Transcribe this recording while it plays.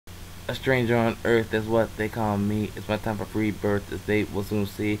A stranger on earth, that's what they call me. It's my time for free birth, as they will soon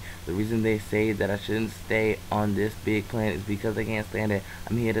see. The reason they say that I shouldn't stay on this big planet is because I can't stand it.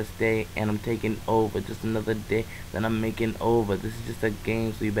 I'm here to stay, and I'm taking over. Just another day that I'm making over. This is just a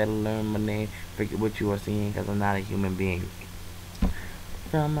game, so you better learn my name. Forget what you are seeing, cause I'm not a human being.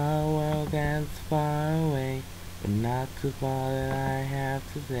 From a world that's far away, but not too far that I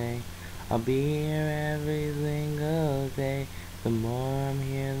have to say. I'll be here every single day. The more I'm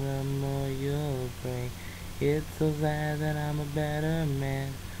here, the more you'll pray. It's so sad that I'm a better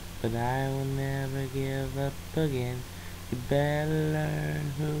man, but I will never give up again. You better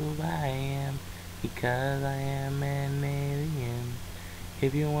learn who I am, because I am an alien.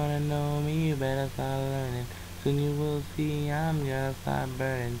 If you wanna know me, you better start learning. Soon you will see I'm gonna start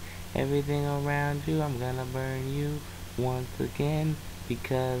burning everything around you. I'm gonna burn you once again,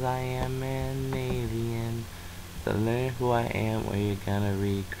 because I am an alien. So learn who I am or you're gonna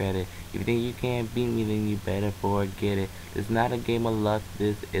regret it. If you think you can't beat me, then you better forget it. It's not a game of luck,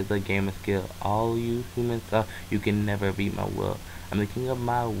 this is a game of skill. All you humans are, you can never beat my will. I'm the king of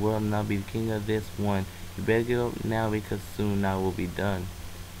my world and I'll be the king of this one. You better give up now, because soon I will be done.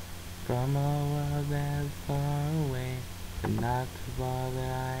 From a world that's far away, but not too far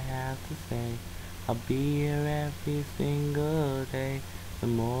that I have to say. I'll be here every single day. The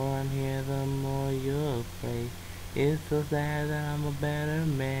more I'm here, the more you'll pray. It's so sad that I'm a better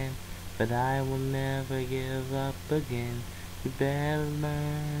man, but I will never give up again. You better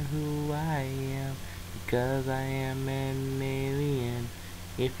learn who I am, because I am an alien.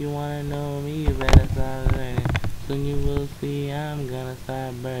 If you wanna know me, you better start learning. Soon you will see I'm gonna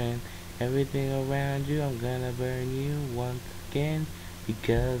start burning everything around you. I'm gonna burn you once again,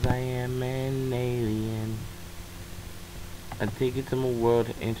 because I am an alien. I take you to my world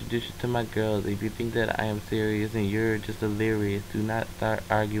and introduce you to my girls. If you think that I am serious and you're just delirious, do not start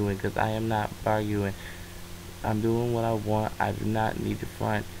arguing, because I am not arguing. I'm doing what I want. I do not need to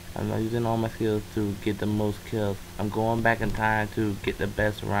front. I'm not using all my skills to get the most kills. I'm going back in time to get the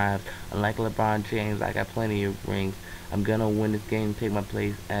best rhymes. Unlike LeBron James, I got plenty of rings. I'm gonna win this game and take my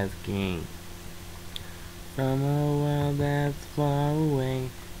place as king. From a world that's far away,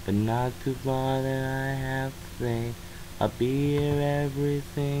 but not too far that I have to say. I'll be here every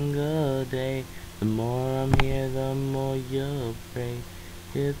single day. The more I'm here, the more you'll pray.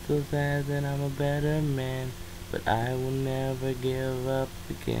 It's so sad that I'm a better man, but I will never give up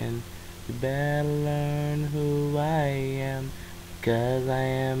again. You better learn who I am, because I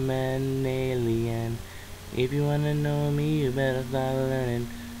am an alien. If you wanna know me, you better start learning.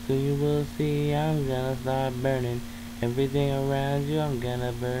 Soon you will see I'm gonna start burning everything around you. I'm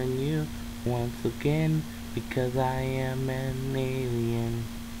gonna burn you once again, because I am an alien.